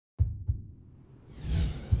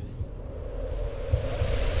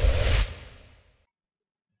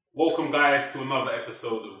Welcome, guys, to another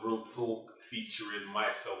episode of Real Talk featuring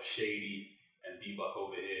myself, Shady, and Deebuk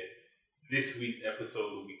over here. This week's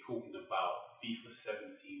episode will be talking about FIFA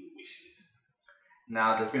 17 Wishlist.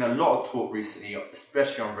 Now, there's been a lot of talk recently,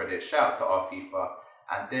 especially on Reddit. Shouts to our FIFA,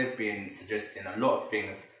 and they've been suggesting a lot of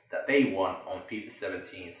things that they want on FIFA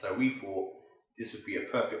 17. So we thought this would be a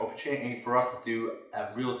perfect opportunity for us to do a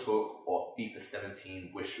real talk of FIFA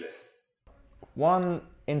 17 wishlist. One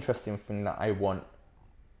interesting thing that I want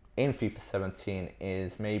in FIFA 17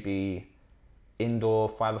 is maybe indoor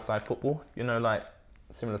five-a-side football, like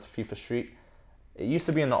similar to FIFA Street. It used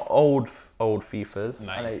to be in the old FIFAs.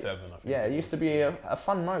 97, I think. Yeah, it used to be a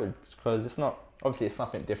fun mode because it's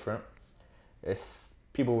nothing different.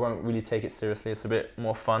 People won't really take it seriously. It's a bit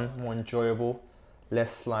more fun, more enjoyable,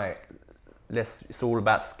 less, it's all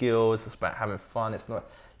about skills, it's about having fun, it's not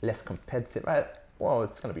less competitive. Well,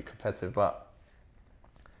 it's going to be competitive, but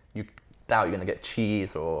you doubt you're going to get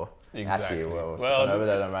cheese or... Exactly. Actually,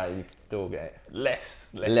 well, you can still get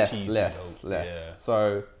less cheesy. Less. Yeah.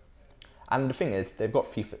 So, and the thing is, they've got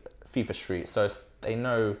FIFA Street, so they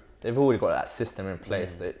know they've already got that system in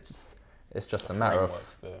place. It's just a matter of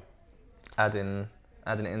adding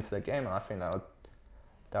it into the game, and I think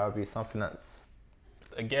that would be something that's...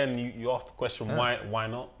 Again, you asked the question, why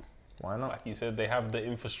not? Why not? Like you said, they have the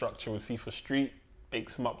infrastructure with FIFA Street, make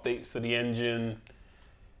some updates to the engine,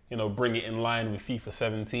 bring it in line with FIFA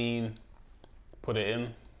 17, put it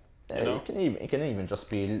in. Yeah, it can even just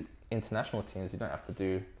be international teams. You don't have to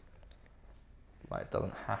do... it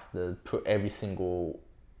doesn't have to put every single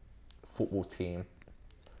football team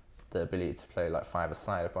the ability to play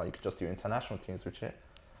five-a-side, but you could just do international teams, which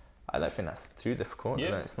I don't think that's too difficult.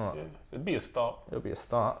 Yeah, it's not. Yeah. It'd be a start. It'll be a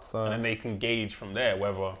start. So, and then they can gauge from there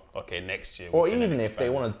whether next year. Or even if they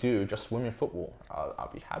want to do just women football,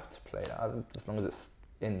 I'll be happy to play that as long as it's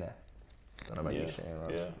in there. I don't know about you, Shane.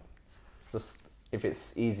 Right? Yeah. It's just if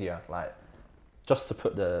it's easier, just to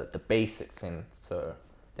put the basics in so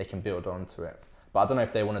they can build onto it. But I don't know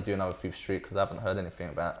if they want to do another FIFA Street because I haven't heard anything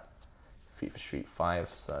about FIFA Street 5.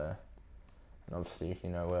 So, and obviously,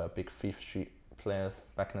 we're big FIFA Street players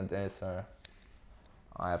back in the day. So,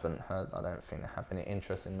 I don't think they have any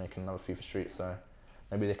interest in making another FIFA Street. So,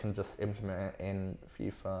 maybe they can just implement it in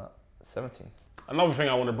FIFA 17. Another thing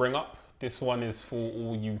I want to bring up. This one is for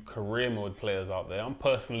all you career mode players out there. I'm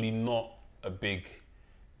personally not a big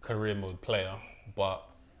career mode player, but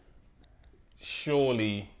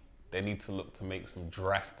surely they need to look to make some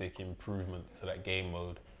drastic improvements to that game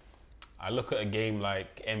mode. I look at a game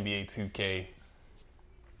like NBA 2K,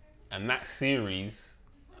 and that series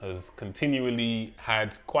has continually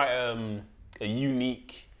had quite a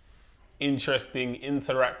unique, interesting,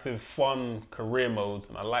 interactive, fun career modes,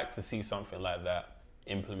 and I like to see something like that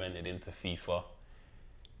implemented into FIFA.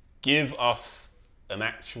 Give us an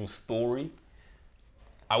actual story.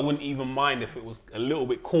 I wouldn't even mind if it was a little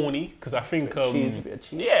bit corny, because I think,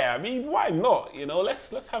 yeah, I mean, why not?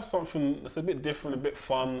 Let's have something that's a bit different, a bit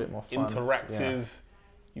fun, bit more fun, interactive. Yeah.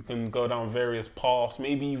 You can go down various paths,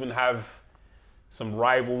 maybe even have some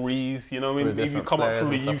rivalries. Maybe you come up through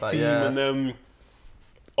the youth team, and then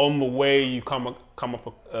on the way you come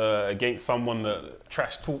up against someone that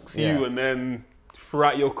trash talks you, and then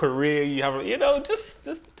throughout your career you have, just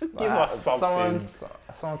give us something.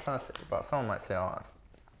 Someone might say,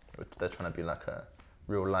 they're trying to be like a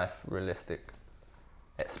real life, realistic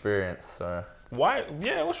experience. So why?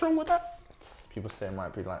 Yeah, what's wrong with that? People say it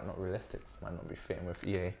might be not realistic. It might not be fitting with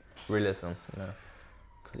EA realism,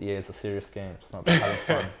 because EA is a serious game. It's not about having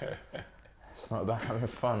fun. It's not about having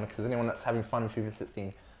fun, because anyone that's having fun in FIFA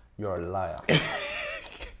 16, you're a liar.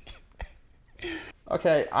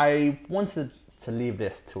 Okay, I wanted to leave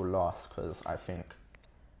this till last because I think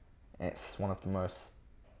it's one of the most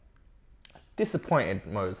disappointed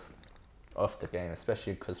modes of the game,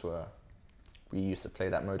 especially because we used to play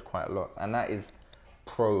that mode quite a lot, and that is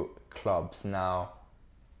pro clubs. Now,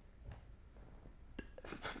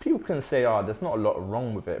 people can say, there's not a lot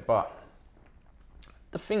wrong with it, but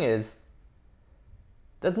the thing is,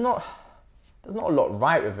 there's not a lot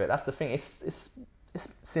right with it. That's the thing. It's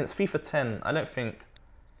since FIFA 10, I don't think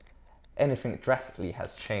anything drastically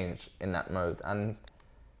has changed in that mode, and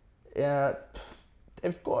yeah,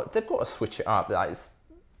 they've got to switch it up. It's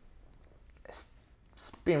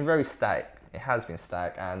been very static. It has been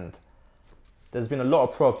static, and there's been a lot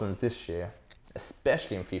of problems this year,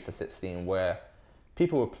 especially in FIFA 16, where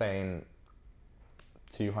people were playing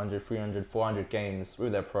 200, 300, 400 games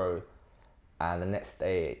with their pro, and the next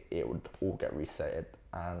day it would all get resetted.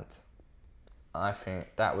 And I think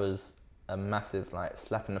that was a massive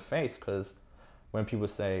slap in the face, because when people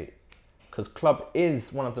say because club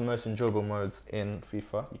is one of the most enjoyable modes in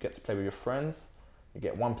FIFA. You get to play with your friends, you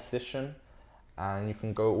get one position, and you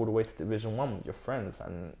can go all the way to Division 1 with your friends,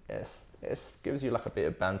 and it gives you like a bit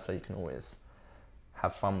of banter. You can always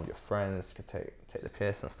have fun with your friends, you can take the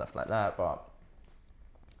piss and stuff like that. But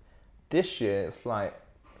this year, it's like,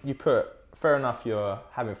 fair enough, you're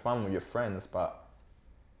having fun with your friends, but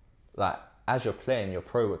like as you're playing, your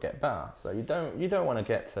pro will get better. So you don't want to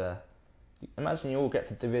get to, imagine you all get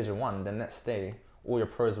to Division 1, then next day all your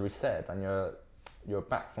pros are reset and you're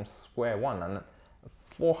back from square one. And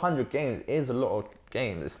 400 games is a lot of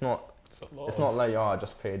games. It's not like, I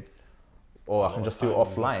just played, or I can just do it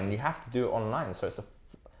offline. You have to do it online. So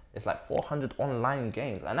it's like 400 online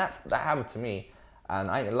games, and that happened to me. And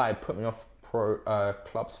I ain't gonna lie, it put me off pro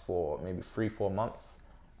clubs for maybe 3-4 months,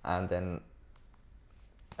 and then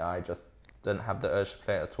I just didn't have the urge to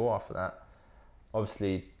play it at all after that.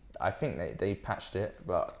 Obviously, I think they patched it,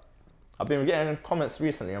 but I've been getting comments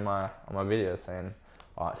recently on my videos saying,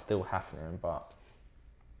 "Oh, it's still happening," but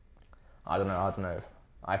I don't know.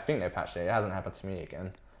 I think they patched it. It hasn't happened to me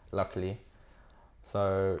again, luckily.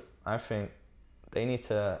 So I think they need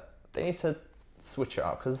to switch it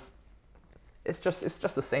up, because it's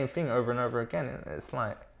just the same thing over and over again. It's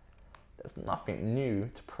like there's nothing new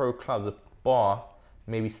to pro clubs, bar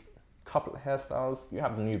maybe a couple of hairstyles. You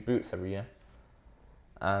have the new boots every year,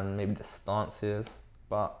 and maybe the stances,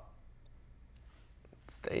 but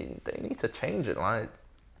they need to change it. Like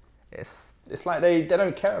it's like they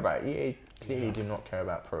don't care about it. EA clearly do not care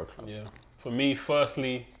about pro clubs. Yeah. For me,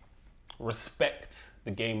 firstly, respect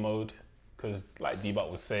the game mode, because like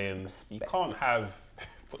Deebuk was saying, you can't have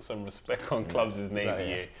put some respect on clubs' name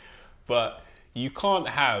here, but you can't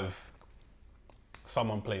have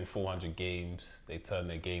someone playing 400 games, they turn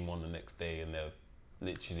their game on the next day and they're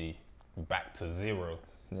literally back to zero.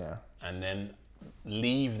 Yeah. And then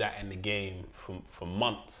leave that in the game for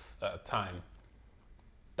months at a time.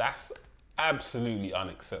 That's absolutely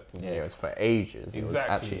unacceptable. Yeah, it was for ages. Exactly. It was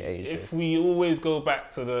actually ages. If we always go back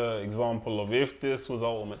to the example of, if this was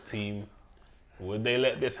Ultimate Team, would they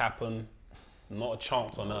let this happen? Not a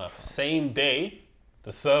chance on earth. Same day,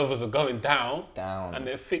 the servers are going down. And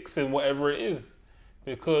they're fixing whatever it is,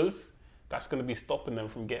 because that's going to be stopping them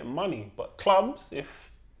from getting money. But clubs,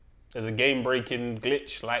 if there's a game-breaking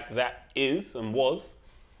glitch like that is and was,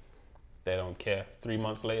 they don't care. 3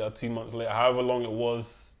 months later, 2 months later, however long it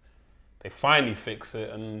was, they finally fix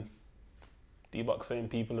it, and Deebuk saying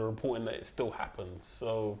people are reporting that it still happens.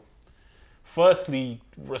 So firstly,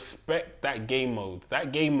 respect that game mode.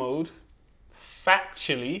 That game mode,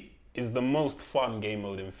 factually, is the most fun game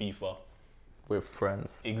mode in FIFA. With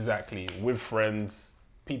friends. Exactly, with friends,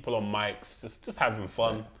 people on mics, just having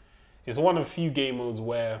fun. Yeah. It's one of the few game modes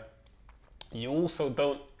where you also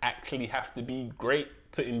don't actually have to be great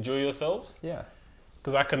to enjoy yourselves. Yeah.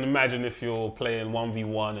 Because I can imagine if you're playing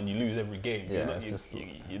 1v1 and you lose every game, you're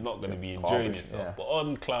not going to be enjoying yourself. Yeah. But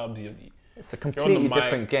on clubs, it's a completely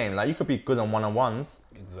different game. Like, you could be good on one-on-ones,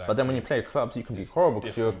 but then when you play clubs, you can be horrible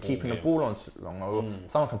because you're keeping the ball on too long. Or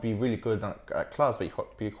someone can be really good at clubs, but you can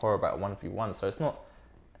be horrible at 1v1. So it's not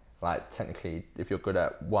like, technically, if you're good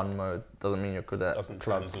at one mode, doesn't mean you're good at doesn't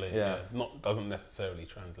clubs. Translate. Yeah, doesn't necessarily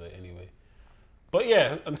translate anyway. But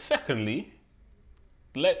yeah, and secondly,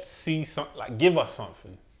 let's see give us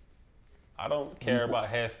something. I don't care about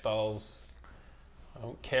hairstyles. I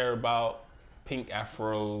don't care about pink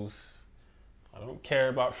afros. I don't care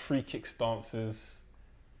about free kick stances.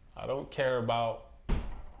 I don't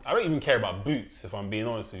even care about boots, if I'm being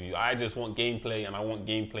honest with you. I just want gameplay, and I want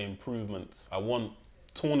gameplay improvements. I want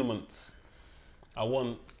tournaments. I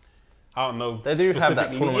don't know. They do have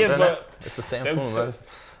that tournament, but it's the same tournament.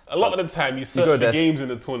 A lot of the time, you search for games in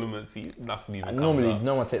the tournaments, nothing even comes normally, up.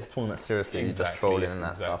 No one takes tournaments seriously. You're just trolling and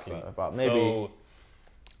that stuff. But maybe,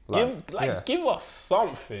 give us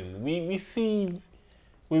something. We see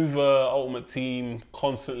with Ultimate Team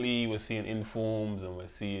constantly. We're seeing informs, and we're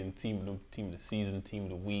seeing team of the season, team of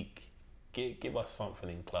the week. Give us something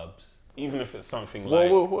in clubs, even if it's something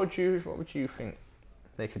like. What would you think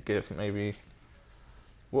they could give? Maybe.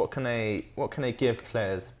 What can they give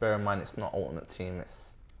players? Bear in mind, it's not Ultimate Team.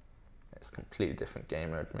 It's a completely different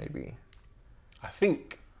game mode, maybe. I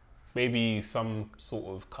think maybe some sort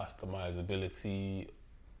of customizability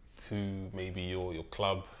to maybe your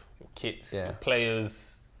club, your kits, your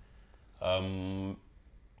players.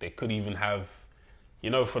 They could even have,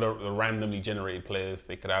 for the randomly generated players,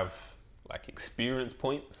 they could have like experience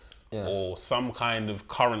points or some kind of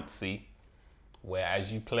currency where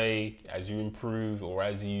as you play, as you improve, or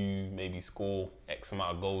as you maybe score X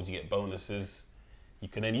amount of goals, you get bonuses. You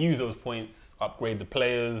can then use those points, upgrade the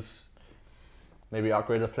players, maybe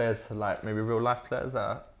upgrade the players to like maybe real life players that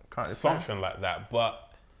are currently playing. Something like that,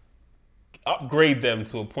 but upgrade them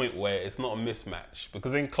to a point where it's not a mismatch.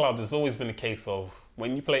 Because in clubs, it's always been a case of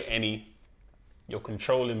when you play any, you're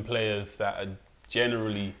controlling players that are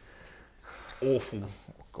generally awful,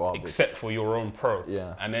 Garbage. except for your own pro.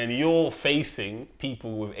 Yeah. And then you're facing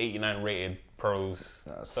people with 89 rated pros.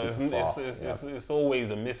 That's So it's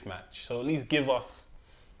always a mismatch. So at least give us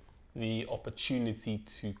the opportunity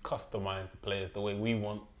to customize the players the way we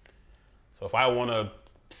want. So if I want a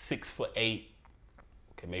 6'8", okay,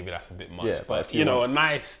 maybe that's a bit much, Yeah, but you know, a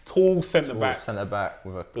nice tall centre back. Centre back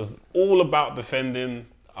with a. It's all about defending.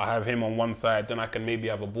 I have him on one side, then I can maybe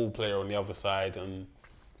have a ball player on the other side, and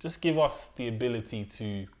just give us the ability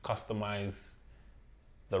to customize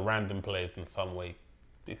the random players in some way.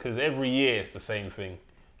 Because every year it's the same thing.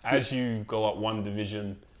 As you go up one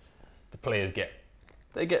division, the players get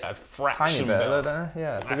They get a fraction tiny better, better. don't they?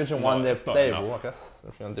 Yeah, And Division 1 they're that's not playable, enough. I guess.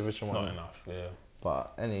 If you're on Division It's 1. not enough, yeah.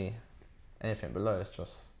 But anything below is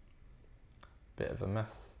just a bit of a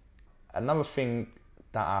mess. Another thing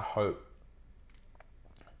that I hope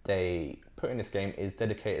they put in this game is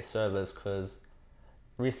dedicated servers, because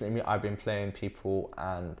recently I've been playing people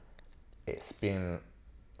and it's been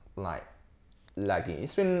like laggy.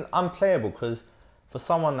 It's been unplayable because for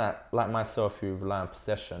someone that like myself who rely on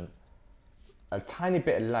possession, a tiny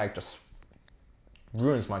bit of lag just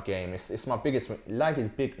ruins my game. It's my biggest lag is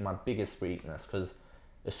my biggest weakness, because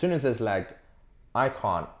as soon as there's lag, I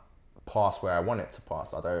can't pass where I want it to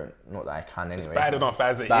pass. I don't, not that I can anyway. It's bad enough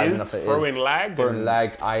as it is. Throwing lag,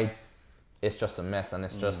 it's just a mess, and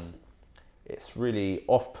it's just it's really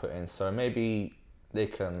off-putting. So maybe they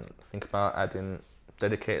can think about adding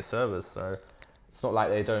dedicated servers. So it's not like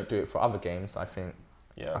they don't do it for other games. I think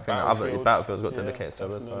Battlefield's got dedicated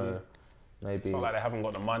servers. Definitely. So maybe It's not like they haven't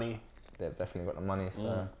got the money. they've definitely got the money.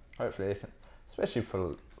 So hopefully they can, especially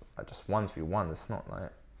for like just 1v1. It's not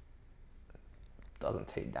like doesn't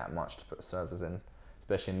take that much to put servers in,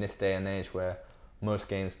 especially in this day and age where most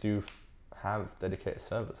games do have dedicated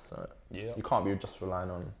servers. So you can't be just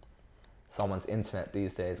relying on someone's internet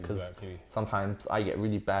these days, because sometimes I get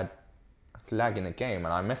really bad lag in a game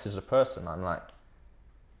and I message the person, I'm like,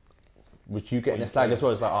 would you get this lag as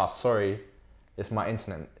well? It's like, oh, sorry, it's my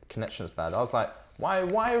internet connection's bad. I was like, why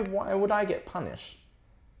would I get punished?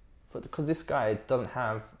 Because this guy doesn't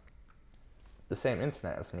have the same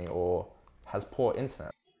internet as me or has poor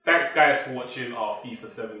internet. Thanks guys for watching our FIFA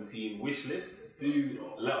 17 wish list. Do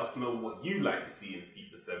let us know what you'd like to see in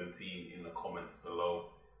FIFA 17 in the comments below.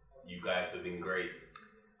 You guys have been great.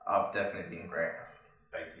 I've definitely been great.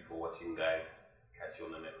 Thank you for watching, guys. Catch you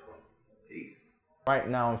on the next one. Peace. Right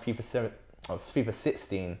now in FIFA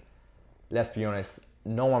 16, let's be honest,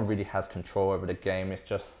 no one really has control over the game. It's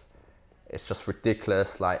just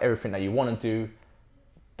ridiculous. Like everything that you want to do,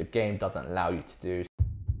 the game doesn't allow you to do.